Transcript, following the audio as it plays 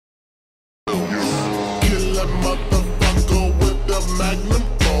magnum,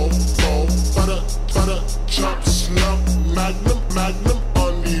 butter, chop, slump, magnum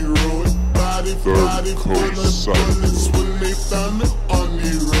on the road. Body full of bullets when they found them on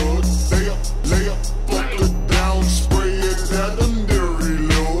the road. Lay up, buckle down, spray it at them, they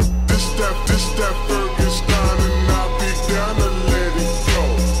reload. This that Ferguson, and I'll be down to let it go.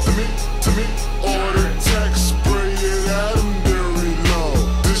 To me, order text, spray it at them, they reload.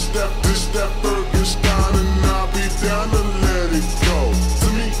 This that Ferguson, and I'll be down to let it go.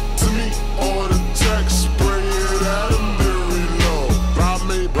 To me, order text, spray it at them, they reload. Rob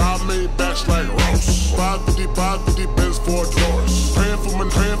me, batch like roast. 550 Benz 4 doors. Praying for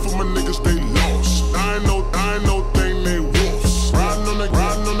my niggas, they lost. I ain't no thing, they wolves. Riding on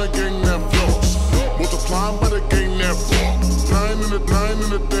the gang that flows. Multiplying by the gang that walk. Nine in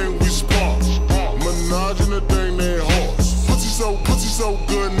the thing we spark. Menage in the thing they horse. Pussy so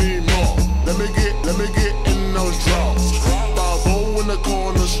good, need more. Let me get in those draws. 5-0 in the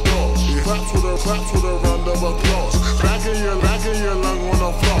corner store. Claps with a round of applause. Back in your lung on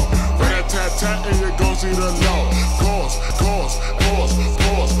the floor. Rat-tat-tat and you gon' see the law. Cause,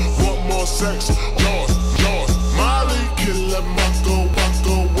 want more sex, Jaws. Molly, killer, Mako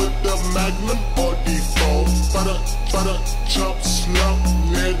with the magnum or default. Butter, chop, slump,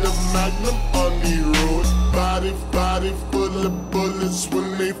 near the magnum on the road. Body full of bullets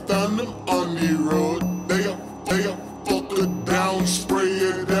when they found them on the road. They up, fuck it down, spray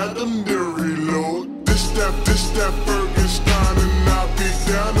it at them, they reload. This that Ferguson, and I'll be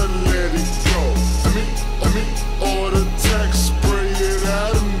down to let it go. Let me order text, spray it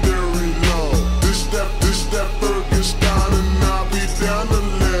at them, they reload. This that Ferguson, and I'll be down to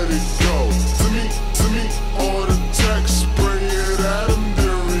let it go. To me, order text, spray it at them,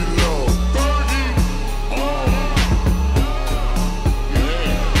 they reload. Fergie,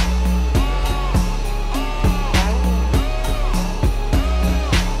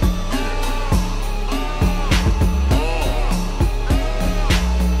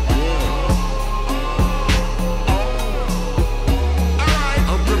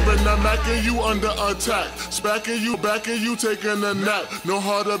 I'm macking you under attack, smacking you, backing you, taking a nap. Know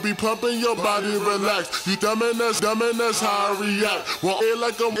how to be pumping your body, relax. You dumb and that's how I react. Well, air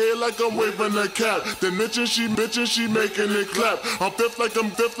like I'm waving a cap. Then bitchin' she making it clap. I'm fifth like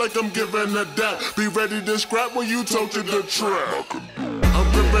I'm giving a dap. Be ready to scrap when you talk to the trap. I'm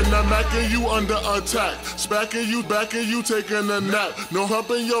gripping, I'm macking you under attack, smacking you, backing you, taking a nap. No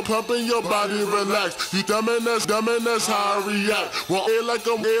pumping your body, relax. You dumb and that's how I react. Well, air like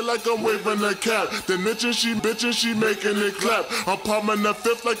I'm waving a cap. Then bitchin' she making it clap. I'm pumping the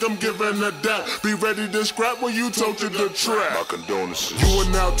fifth like I'm giving a dap. Be ready to scrap when you talk to the trap. My condolences. You are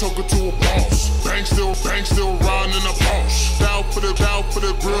now talking to a boss. Bang still riding in a Porsche. Down for the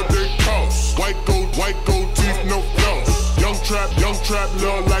grill they cost. White gold teeth, no floss. Young trap,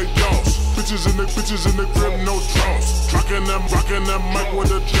 love like dogs. Bitches in the crib, no draws. Rockin' that mic with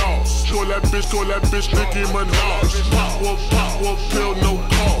the jaws. Call that bitch Nicki Minaj. Pop one pill, no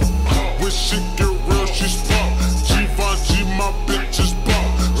call. When shit get real, she spark. G, my bitch is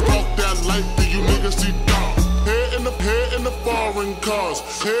bark. Spark that light, do you niggas see dark? Hair in the foreign cars.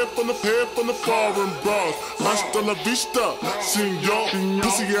 Hair from the foreign bras. Hasta la vista, senor.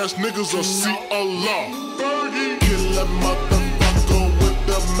 Pussy ass niggas will see Allah. Fergie, killer motherfucker with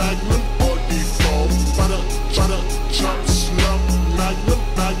the magnum or default. Butter, chop, slump, magnum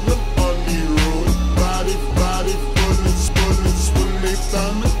on the road. Body, bullets when they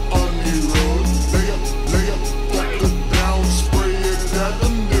found it on the road. Lay up, fuck it down, spray it at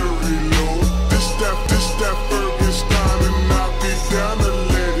them, they reload. This that Ferguson, and I'll be down to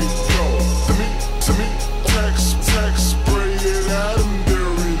let it go. To me, text, spray it at them, they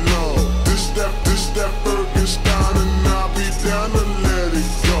reload. This that Ferguson, and I'll be down to let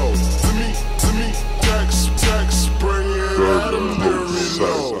it go. To me, text, spray it at them, they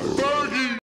reload.